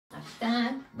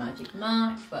Dan, Magic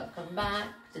Mark, welcome back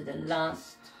to the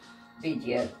last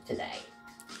video today.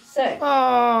 So,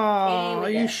 are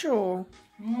you sure?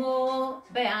 More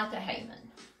Beate Heymann.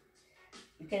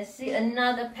 You can see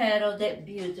another pair of the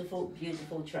beautiful,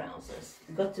 beautiful trousers.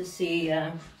 You've got to see,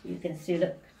 you can see,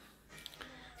 look.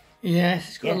 Yes,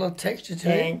 it's got a lot of texture to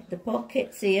it. And the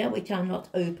pockets here, which are not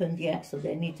opened yet, so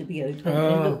they need to be opened.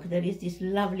 And look, there is this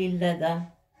lovely leather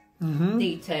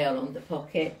detail on the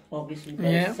pocket, obviously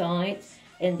both sides.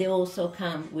 And they also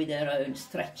come with their own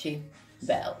stretchy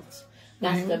belts.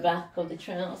 That's the back of the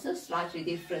trousers, slightly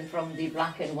different from the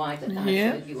black and white that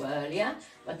I showed you earlier.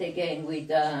 But again,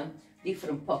 with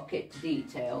different pocket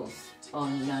details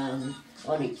on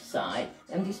each side.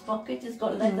 And this pocket has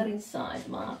got leather inside,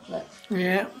 Mark. Look.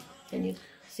 Yeah. Can you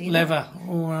see leather?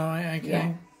 All right, okay.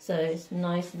 Yeah. So it's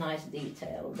nice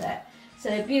detail there.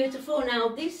 So beautiful. Now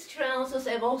these trousers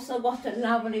have also got a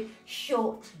lovely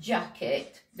short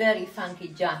jacket, very funky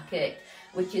jacket,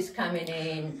 which is coming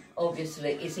in.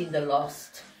 Obviously, it's in the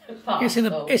lost part. It's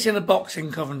in the box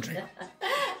in Coventry.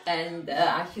 And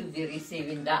I should be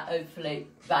receiving that hopefully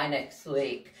by next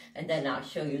week. And then I'll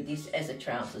show you this as a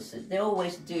trouser suit. They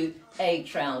always do a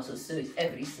trouser suit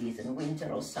every season,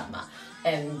 winter or summer.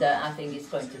 And I think it's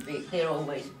going to be, they're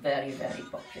always very, very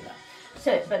popular.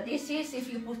 So, but this is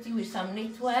if you put it with some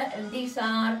knitwear, and these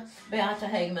are Beate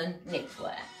Heymann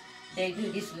knitwear. They do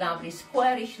this lovely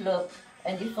squarish look,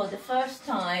 and for the first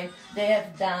time they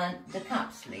have done the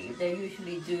cap sleeve. They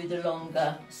usually do the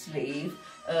longer sleeve,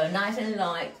 nice and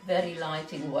light, very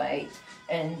light in weight,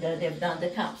 and they've done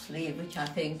the cap sleeve, which I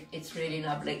think it's really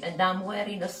lovely. And I'm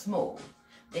wearing a small.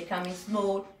 They come in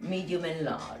small, medium and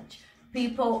large.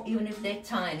 People, even if they're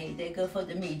tiny, they go for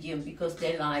the medium because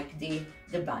they like the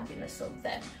bagginess of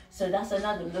them. So that's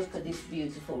another look at this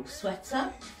beautiful sweater,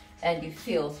 and it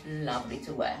feels lovely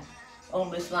to wear.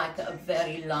 Almost like a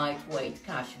very lightweight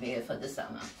cashmere for the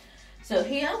summer. So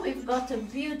here we've got a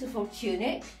beautiful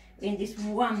tunic in these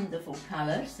wonderful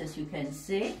colours, as you can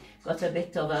see. Got a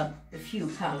bit of a few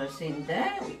colours in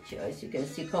there, which as you can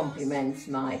see complements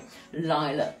my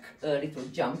lilac little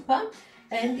jumper.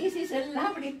 And this is a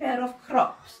lovely pair of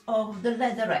crops of the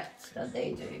leatherette that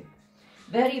they do.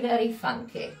 Very, very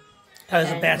funky. Those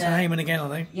are Beate Heymann again, are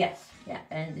they? Yes, yeah.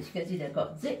 And as you can see, they've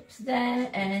got zips there,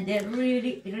 and they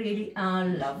really, really are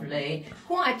lovely.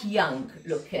 Quite young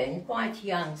looking, quite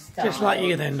young style. Just like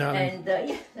you then, darling. And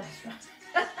yeah, that's right.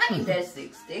 In their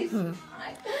 60s.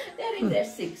 Right. They're in their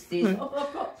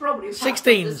 60s. Probably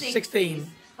 16s.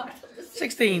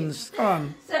 16s, come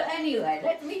on. So anyway,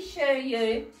 let me show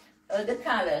you the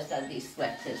colours that these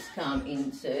sweaters come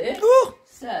into. Ooh.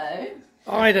 So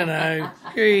I don't know.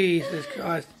 Jesus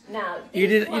Christ. Now you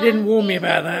didn't warn me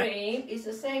about that. Green is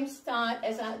the same style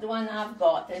as the one I've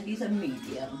got, and these are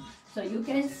medium. So you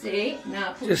can see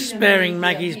now. Just sparing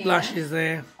Maggie's blushes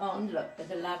there. Oh, and look at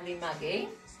the lovely Maggie.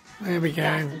 There we go.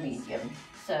 That's the medium.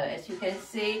 So as you can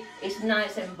see, it's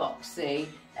nice and boxy,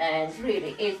 and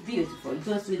really it's beautiful. It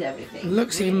goes with everything. It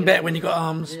looks really, even better when you've got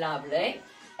arms. Lovely.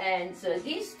 And so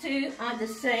these two are the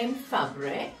same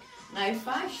fabric. Now if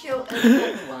I show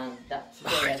another one that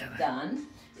they have done,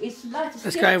 it's like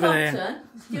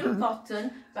still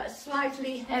cotton, but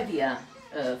slightly heavier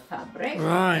fabric.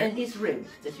 Right. And it's ribbed,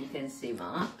 as you can see,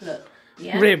 Mark. Look.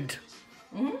 Yeah. Ribbed.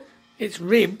 It's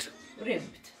ribbed.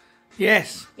 Ribbed.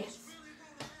 Yes. Yes.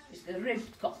 It's the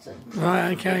ribbed cotton.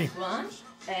 Right, okay. This one.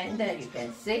 And there you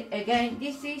can see. Again,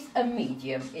 this is a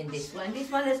medium in this one. This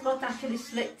one has got actually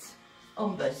slits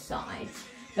on both sides,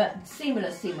 but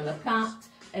similar cut,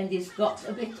 and it's got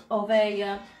a bit of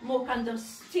a more kind of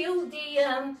still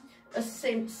the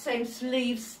same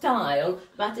sleeve style,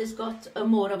 but it's got a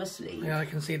more of a sleeve. Yeah, I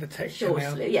can see the texture short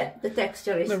now. Sleeve. Yeah, the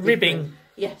texture is the different. ribbing.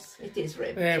 Yes, it is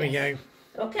ribbed. There we go.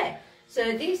 Okay,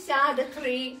 so these are the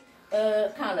three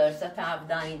colours that I've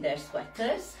done in their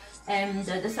sweaters, and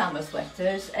the summer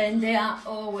sweaters, and they are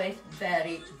always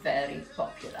very, very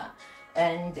popular.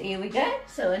 And here we go.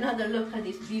 So another look at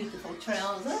these beautiful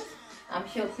trousers. I'm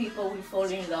sure people will fall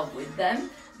in love with them.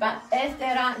 But as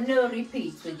there are no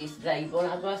repeats with this label,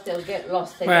 otherwise they'll get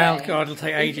lost again. Well, God, it'll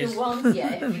take ages. If you want,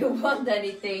 if you want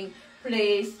anything,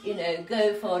 please,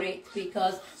 go for it,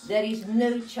 because there is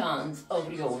no chance of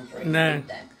reordering with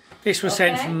them. This was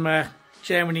sent from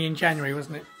Germany in January,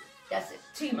 wasn't it? That's it.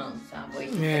 2 months, have we?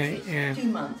 Yeah. 2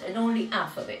 months, and only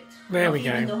half of it. There we go.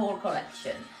 Even the whole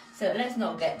collection. So let's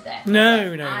not get there.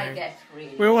 No. I get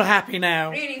really. We're all happy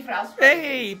now. Really frustrated.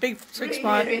 Hey, big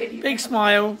smile. Big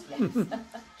smile. Yes.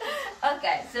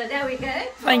 Okay, so there we go.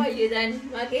 Thank How are you then,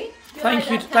 Maggie? Thank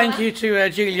you to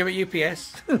Julia at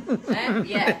UPS.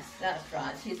 Yes, that's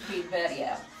right. She's been very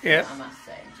helpful, Yep. I must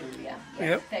say, Julia. Yes,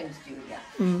 Yep. thanks,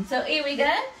 Julia. So here we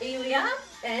go. Here we are.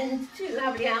 And 2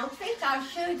 lovely outfits. I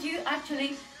showed you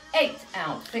actually 8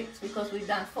 outfits because we've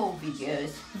done 4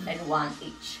 videos and 1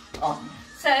 each on.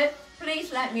 So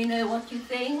please let me know what you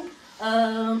think.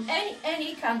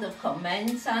 Any kind of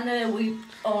comments. I know we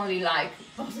only like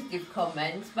positive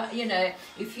comments, but you know,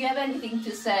 if you have anything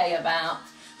to say about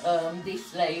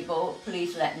this label,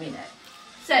 please let me know.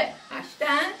 So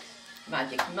hashtag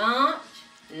Magic March,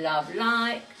 love,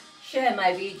 like, share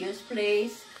my videos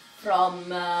please from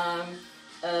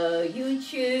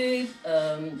YouTube,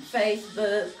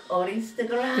 Facebook or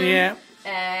Instagram. Yeah.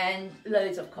 And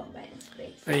loads of comments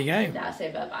please. There you go. And I'll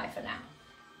say bye bye for now.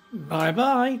 Bye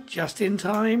bye. Just in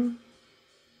time.